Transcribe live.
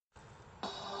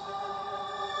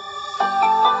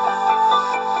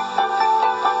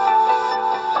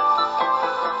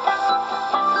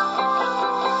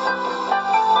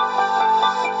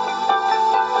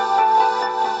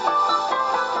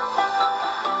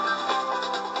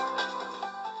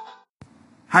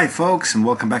Hi, folks, and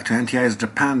welcome back to NTI's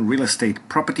Japan Real Estate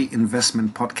Property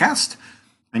Investment Podcast.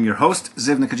 I'm your host,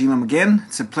 Ziv Nakajima again.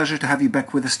 It's a pleasure to have you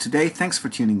back with us today. Thanks for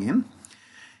tuning in.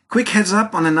 Quick heads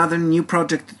up on another new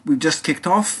project that we've just kicked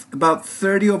off. About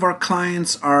 30 of our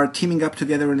clients are teaming up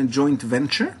together in a joint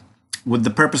venture with the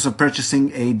purpose of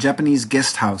purchasing a Japanese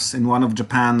guest house in one of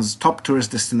Japan's top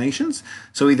tourist destinations.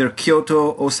 So either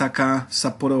Kyoto, Osaka,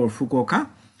 Sapporo, or Fukuoka.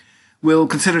 We'll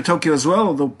consider Tokyo as well,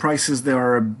 although prices there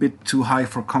are a bit too high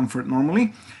for comfort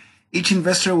normally. Each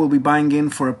investor will be buying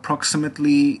in for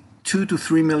approximately 2 to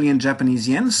 3 million Japanese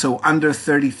yen, so under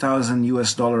 30,000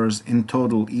 US dollars in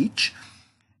total each.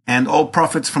 And all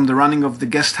profits from the running of the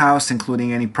guest house,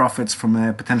 including any profits from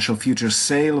a potential future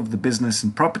sale of the business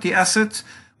and property asset,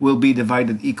 will be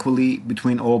divided equally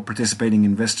between all participating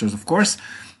investors, of course.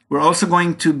 We're also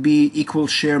going to be equal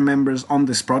share members on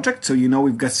this project, so you know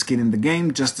we've got skin in the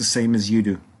game, just the same as you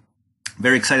do.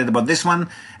 Very excited about this one.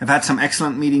 I've had some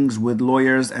excellent meetings with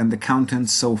lawyers and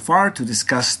accountants so far to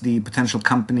discuss the potential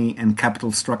company and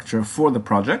capital structure for the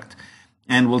project,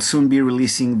 and we'll soon be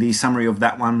releasing the summary of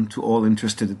that one to all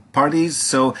interested parties.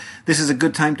 So this is a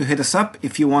good time to hit us up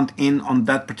if you want in on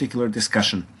that particular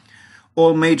discussion.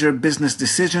 All major business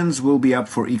decisions will be up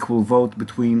for equal vote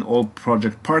between all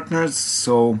project partners,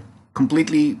 so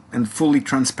completely and fully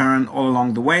transparent all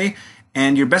along the way.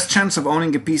 And your best chance of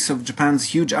owning a piece of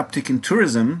Japan's huge uptick in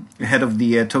tourism ahead of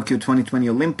the Tokyo 2020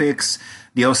 Olympics,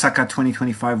 the Osaka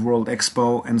 2025 World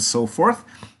Expo, and so forth.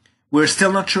 We're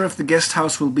still not sure if the guest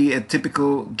house will be a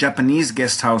typical Japanese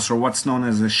guest house or what's known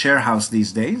as a share house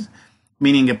these days,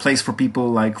 meaning a place for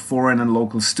people like foreign and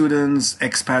local students,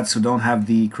 expats who don't have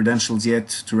the credentials yet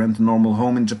to rent a normal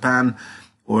home in Japan,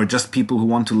 or just people who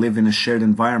want to live in a shared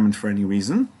environment for any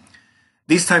reason.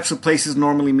 These types of places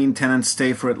normally mean tenants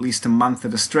stay for at least a month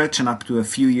at a stretch and up to a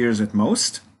few years at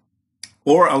most.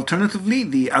 Or alternatively,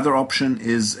 the other option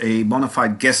is a bona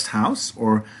fide guest house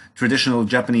or traditional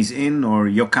Japanese inn or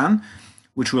ryokan,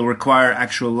 which will require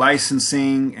actual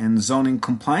licensing and zoning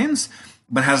compliance,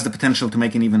 but has the potential to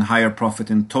make an even higher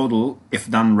profit in total if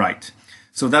done right.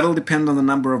 So that'll depend on the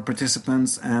number of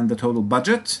participants and the total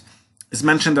budget. As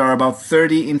mentioned, there are about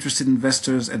 30 interested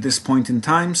investors at this point in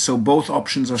time, so both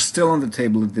options are still on the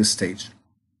table at this stage.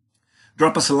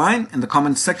 Drop us a line in the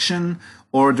comments section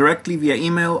or directly via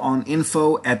email on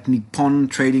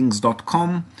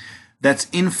info@nippontradings.com. That's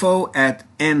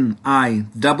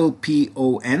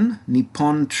info@NIPPON,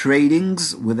 Nippon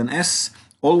Tradings with an S,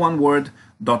 all one word,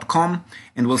 .com,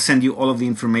 and we'll send you all of the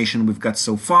information we've got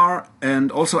so far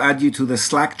and also add you to the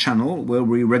Slack channel where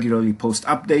we regularly post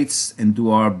updates and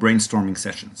do our brainstorming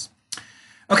sessions.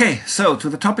 Okay, so to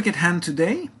the topic at hand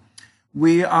today,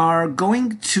 we are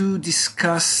going to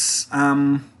discuss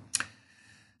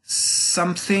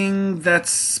something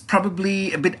that's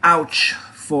probably a bit ouch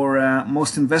for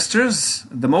most investors,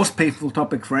 the most painful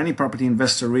topic for any property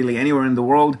investor really anywhere in the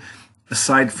world,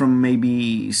 aside from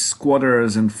maybe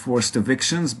squatters and forced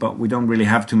evictions, but we don't really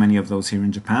have too many of those here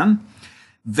in Japan.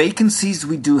 Vacancies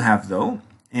we do have, though,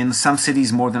 in some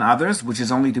cities more than others, which is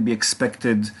only to be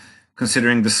expected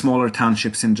considering the smaller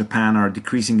townships in Japan are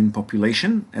decreasing in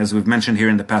population, as we've mentioned here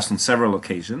in the past on several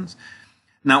occasions.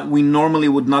 Now, we normally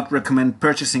would not recommend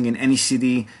purchasing in any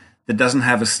city that doesn't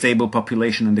have a stable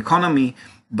population and economy,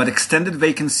 but extended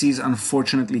vacancies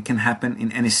unfortunately can happen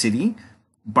in any city,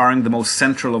 barring the most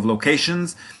central of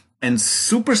locations, and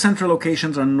super central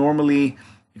locations are normally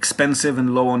expensive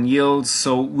and low on yields,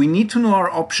 so we need to know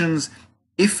our options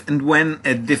if and when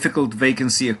a difficult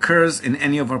vacancy occurs in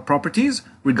any of our properties,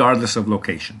 regardless of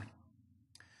location.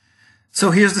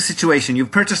 So here's the situation. You've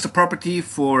purchased a property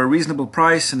for a reasonable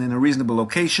price and in a reasonable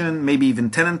location, maybe even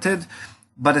tenanted,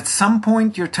 but at some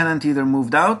point your tenant either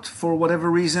moved out for whatever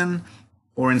reason,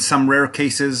 or in some rare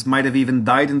cases might have even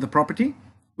died in the property.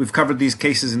 We've covered these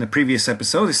cases in a previous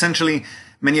episode. Essentially,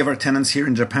 many of our tenants here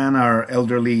in Japan are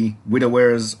elderly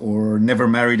widowers or never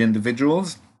married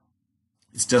individuals.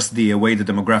 It's just the way the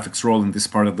demographics roll in this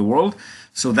part of the world.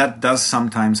 So that does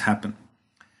sometimes happen.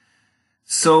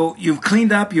 So you've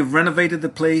cleaned up, you've renovated the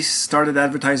place, started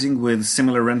advertising with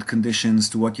similar rent conditions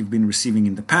to what you've been receiving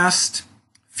in the past.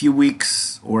 A few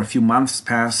weeks or a few months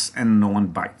pass and no one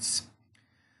bites.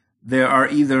 There are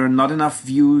either not enough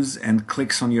views and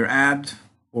clicks on your ad,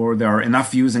 or there are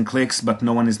enough views and clicks, but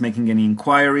no one is making any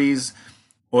inquiries,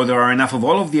 or there are enough of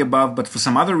all of the above, but for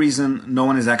some other reason, no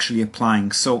one is actually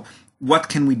applying. So what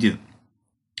can we do?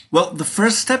 Well, the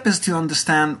first step is to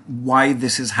understand why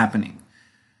this is happening.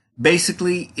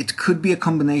 Basically, it could be a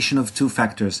combination of two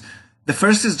factors. The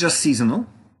first is just seasonal.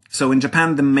 So in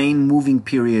Japan, the main moving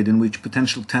period in which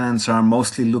potential tenants are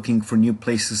mostly looking for new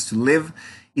places to live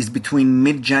is between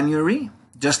mid-January,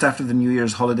 just after the New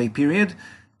Year's holiday period,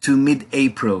 to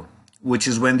mid-April, which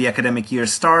is when the academic year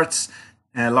starts.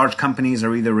 Large companies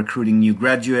are either recruiting new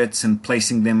graduates and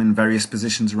placing them in various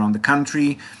positions around the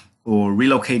country, or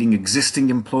relocating existing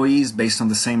employees based on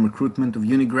the same recruitment of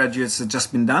uni graduates that's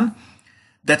just been done.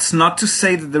 That's not to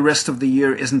say that the rest of the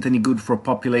year isn't any good for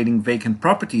populating vacant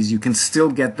properties. You can still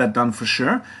get that done for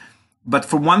sure. But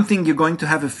for one thing, you're going to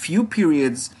have a few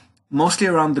periods, mostly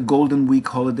around the Golden Week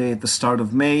holiday at the start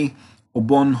of May, or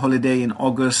Bon holiday in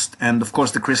August, and of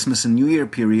course the Christmas and New Year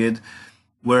period,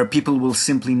 where people will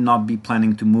simply not be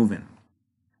planning to move in.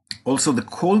 Also, the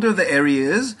colder the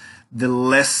area is, the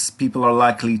less people are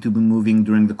likely to be moving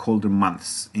during the colder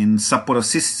months. In Sapporo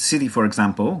City, for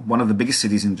example, one of the biggest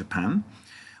cities in Japan,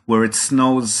 where it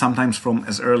snows sometimes from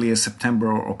as early as September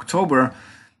or October,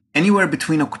 anywhere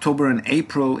between October and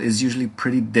April is usually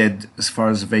pretty dead as far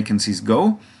as vacancies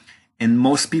go, and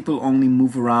most people only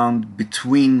move around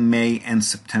between May and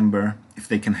September if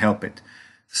they can help it.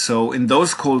 So in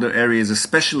those colder areas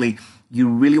especially, you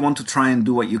really want to try and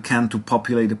do what you can to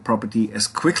populate a property as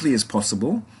quickly as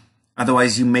possible.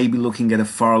 Otherwise, you may be looking at a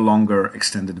far longer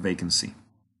extended vacancy.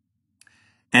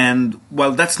 And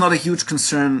while that's not a huge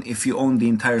concern if you own the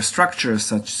entire structure,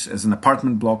 such as an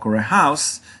apartment block or a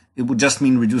house, it would just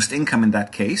mean reduced income in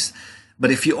that case.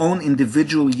 But if you own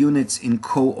individual units in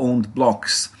co-owned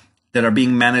blocks that are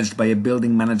being managed by a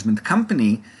building management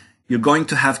company, you're going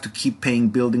to have to keep paying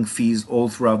building fees all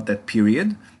throughout that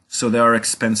period. So there are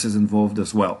expenses involved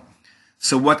as well.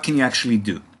 So what can you actually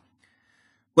do?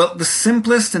 Well, the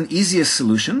simplest and easiest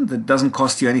solution that doesn't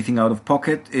cost you anything out of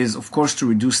pocket is, of course, to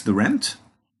reduce the rent.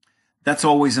 That's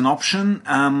always an option.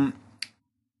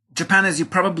 Japan, as you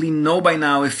probably know by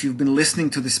now, if you've been listening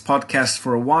to this podcast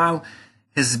for a while,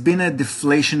 has been a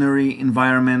deflationary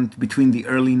environment between the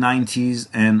early 90s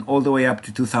and all the way up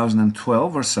to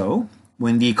 2012 or so,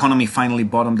 when the economy finally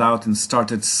bottomed out and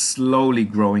started slowly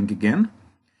growing again.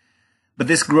 But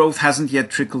this growth hasn't yet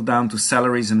trickled down to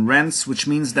salaries and rents, which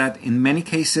means that in many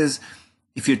cases,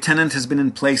 if your tenant has been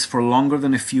in place for longer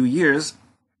than a few years,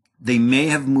 they may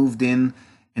have moved in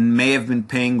and may have been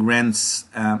paying rents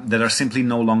that are simply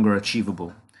no longer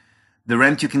achievable. The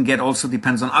rent you can get also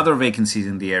depends on other vacancies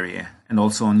in the area and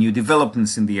also on new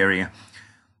developments in the area.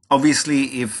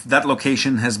 Obviously, if that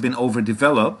location has been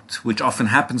overdeveloped, which often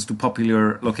happens to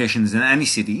popular locations in any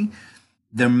city,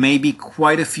 there may be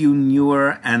quite a few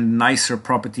newer and nicer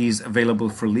properties available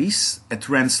for lease at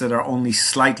rents that are only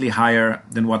slightly higher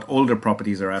than what older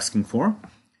properties are asking for.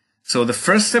 So the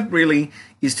first step really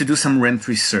is to do some rent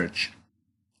research.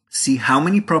 See how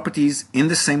many properties in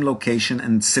the same location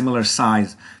and similar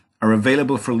size are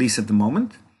available for lease at the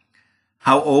moment,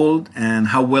 how old and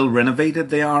how well renovated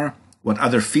they are, what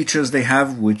other features they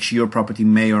have which your property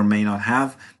may or may not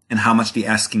have, and how much the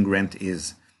asking rent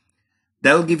is.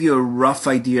 That'll give you a rough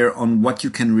idea on what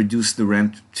you can reduce the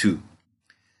rent to.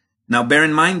 Now, bear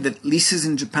in mind that leases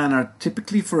in Japan are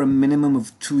typically for a minimum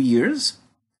of 2 years,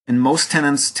 and most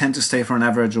tenants tend to stay for an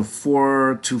average of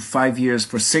 4 to 5 years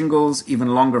for singles, even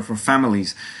longer for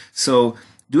families. So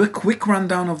do a quick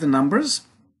rundown of the numbers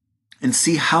and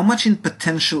see how much in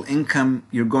potential income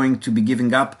you're going to be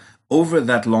giving up over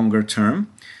that longer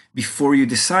term before you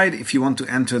decide if you want to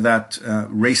enter that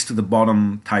race to the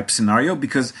bottom type scenario,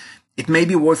 because it may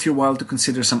be worth your while to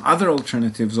consider some other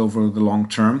alternatives over the long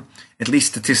term, at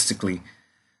least statistically.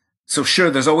 So sure,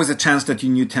 there's always a chance that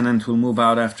your new tenant will move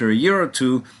out after a year or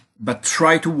two, but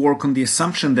try to work on the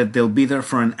assumption that they'll be there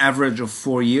for an average of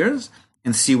 4 years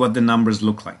and see what the numbers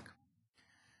look like.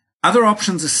 Other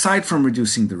options aside from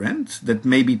reducing the rent that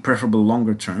may be preferable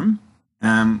longer term,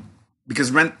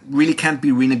 because rent really can't be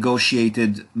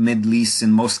renegotiated mid-lease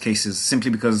in most cases,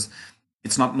 simply because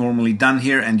it's not normally done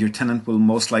here and your tenant will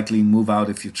most likely move out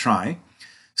if you try.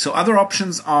 So other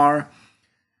options are,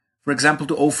 for example,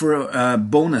 to offer a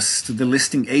bonus to the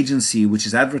listing agency which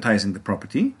is advertising the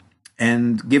property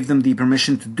and give them the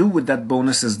permission to do with that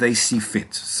bonus as they see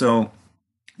fit. So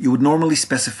you would normally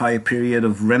specify a period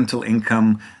of rental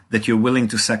income that you're willing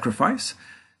to sacrifice,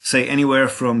 say anywhere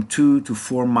from 2 to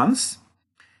 4 months,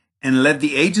 and let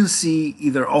the agency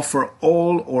either offer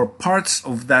all or parts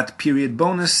of that period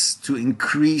bonus to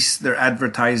increase their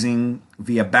advertising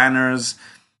via banners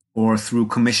or through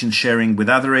commission sharing with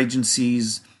other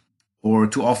agencies, or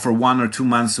to offer 1 or 2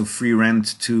 months of free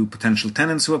rent to potential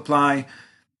tenants who apply,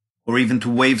 or even to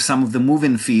waive some of the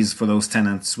move-in fees for those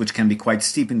tenants, which can be quite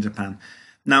steep in Japan.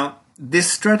 Now,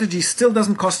 this strategy still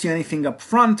doesn't cost you anything up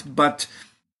front, but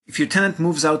if your tenant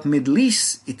moves out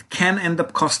mid-lease, it can end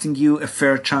up costing you a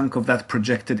fair chunk of that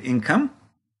projected income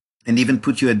and even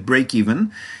put you at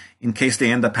break-even. in case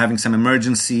they end up having some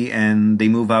emergency and they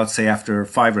move out, say, after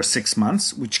 5 or 6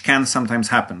 months, which can sometimes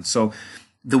happen. So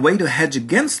the way to hedge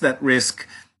against that risk,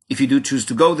 if you do choose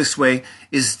to go this way,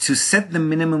 is to set the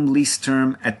minimum lease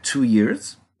term at 2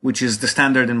 years, which is the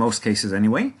standard in most cases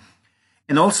anyway,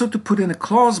 and also to put in a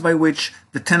clause by which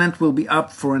the tenant will be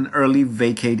up for an early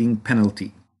vacating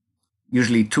penalty.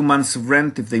 Usually 2 months of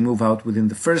rent if they move out within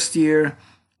the first year,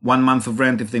 1 month of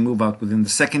rent if they move out within the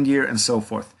second year, and so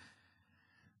forth.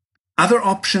 Other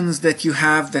options that you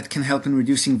have that can help in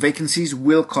reducing vacancies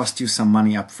will cost you some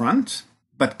money up front,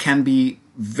 but can be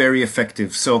very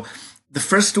effective. So the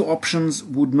first two options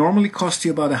would normally cost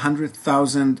you about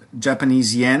 100,000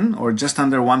 Japanese yen, or just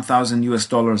under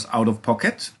 $1,000 out of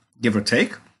pocket, give or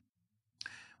take.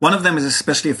 One of them is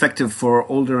especially effective for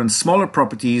older and smaller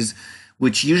properties,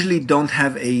 which usually don't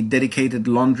have a dedicated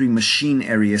laundry machine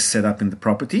area set up in the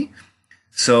property.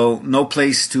 So no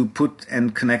place to put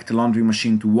and connect a laundry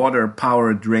machine to water,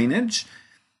 power, drainage.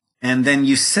 And then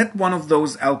you set one of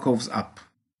those alcoves up.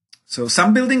 So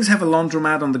some buildings have a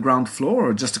laundromat on the ground floor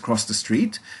or just across the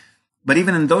street. But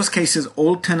even in those cases,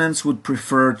 all tenants would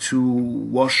prefer to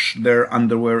wash their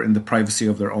underwear in the privacy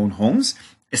of their own homes,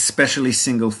 especially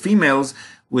single females,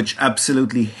 which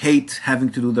absolutely hate having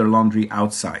to do their laundry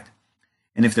outside.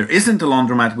 And if there isn't a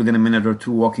laundromat within a minute or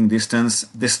two walking distance,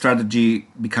 this strategy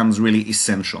becomes really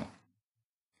essential.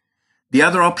 The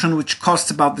other option, which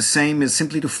costs about the same, is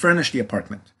simply to furnish the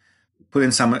apartment. Put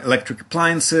in some electric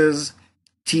appliances,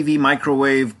 TV,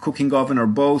 microwave, cooking oven, or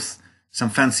both, some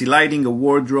fancy lighting, a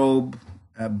wardrobe,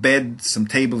 a bed, some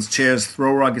tables, chairs,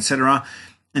 throw rug, etc.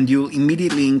 And you'll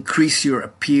immediately increase your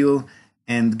appeal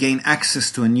and gain access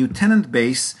to a new tenant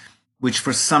base, which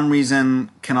for some reason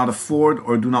cannot afford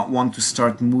or do not want to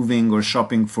start moving or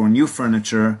shopping for new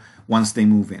furniture once they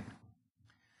move in.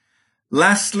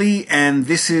 Lastly, and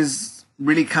this is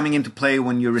really coming into play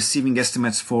when you're receiving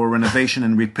estimates for renovation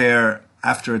and repair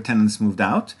after a tenant's moved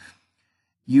out,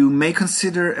 you may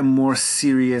consider a more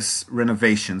serious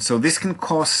renovation. So this can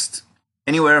cost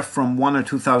anywhere from $1,000 or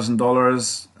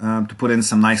 $2,000 to put in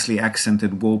some nicely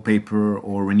accented wallpaper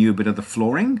or renew a bit of the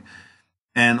flooring,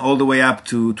 and all the way up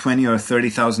to $20,000 or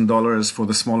 $30,000 for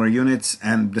the smaller units,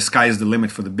 and the sky is the limit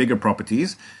for the bigger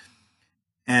properties.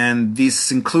 And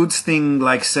this includes things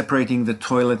like separating the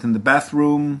toilet and the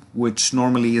bathroom, which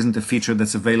normally isn't a feature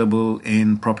that's available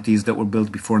in properties that were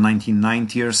built before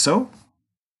 1990 or so.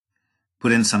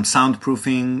 Put in some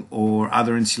soundproofing or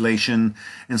other insulation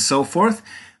and so forth.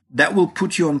 That will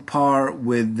put you on par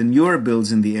with the newer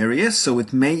builds in the area, so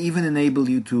it may even enable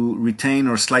you to retain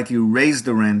or slightly raise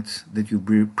the rent that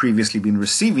you've previously been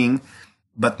receiving,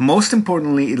 but most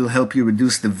importantly, it'll help you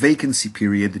reduce the vacancy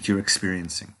period that you're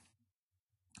experiencing.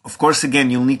 Of course,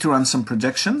 again, you'll need to run some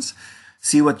projections,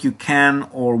 see what you can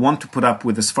or want to put up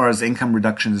with as far as income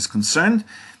reduction is concerned,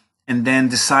 and then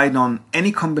decide on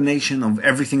any combination of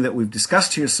everything that we've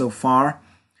discussed here so far.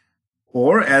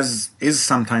 Or, as is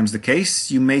sometimes the case,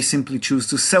 you may simply choose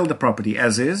to sell the property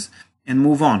as is and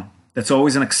move on. That's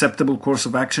always an acceptable course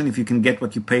of action if you can get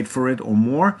what you paid for it or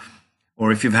more,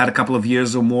 or if you've had a couple of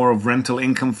years or more of rental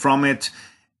income from it,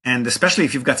 and especially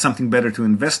if you've got something better to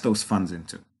invest those funds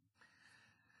into.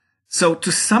 So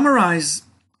to summarize,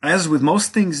 as with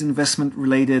most things investment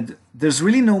related, there's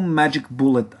really no magic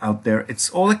bullet out there. It's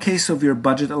all a case of your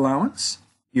budget allowance,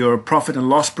 your profit and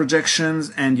loss projections,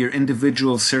 and your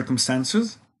individual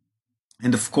circumstances.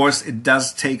 And of course, it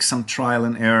does take some trial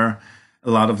and error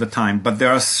a lot of the time, but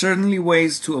there are certainly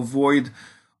ways to avoid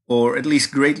or at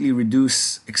least greatly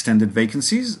reduce extended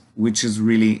vacancies, which is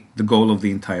really the goal of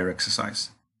the entire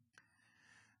exercise.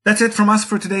 That's it from us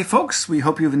for today, folks. We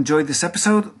hope you've enjoyed this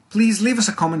episode. Please leave us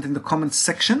a comment in the comments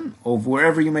section of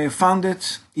wherever you may have found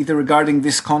it, either regarding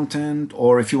this content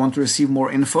or if you want to receive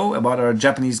more info about our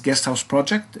Japanese guest house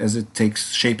project as it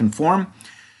takes shape and form.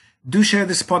 Do share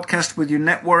this podcast with your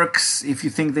networks if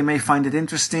you think they may find it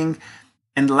interesting.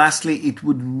 And lastly, it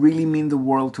would really mean the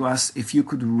world to us if you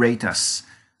could rate us.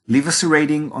 Leave us a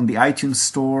rating on the iTunes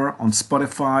Store, on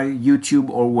Spotify,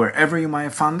 YouTube, or wherever you might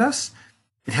have found us.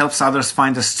 It helps others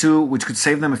find us too, which could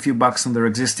save them a few bucks on their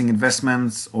existing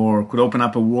investments or could open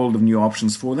up a world of new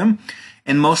options for them.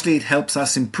 And mostly it helps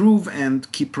us improve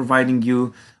and keep providing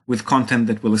you with content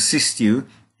that will assist you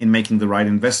in making the right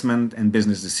investment and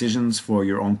business decisions for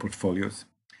your own portfolios.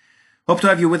 Hope to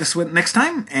have you with us next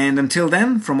time. And until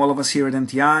then, from all of us here at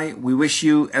NTI, we wish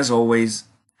you, as always,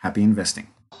 happy investing.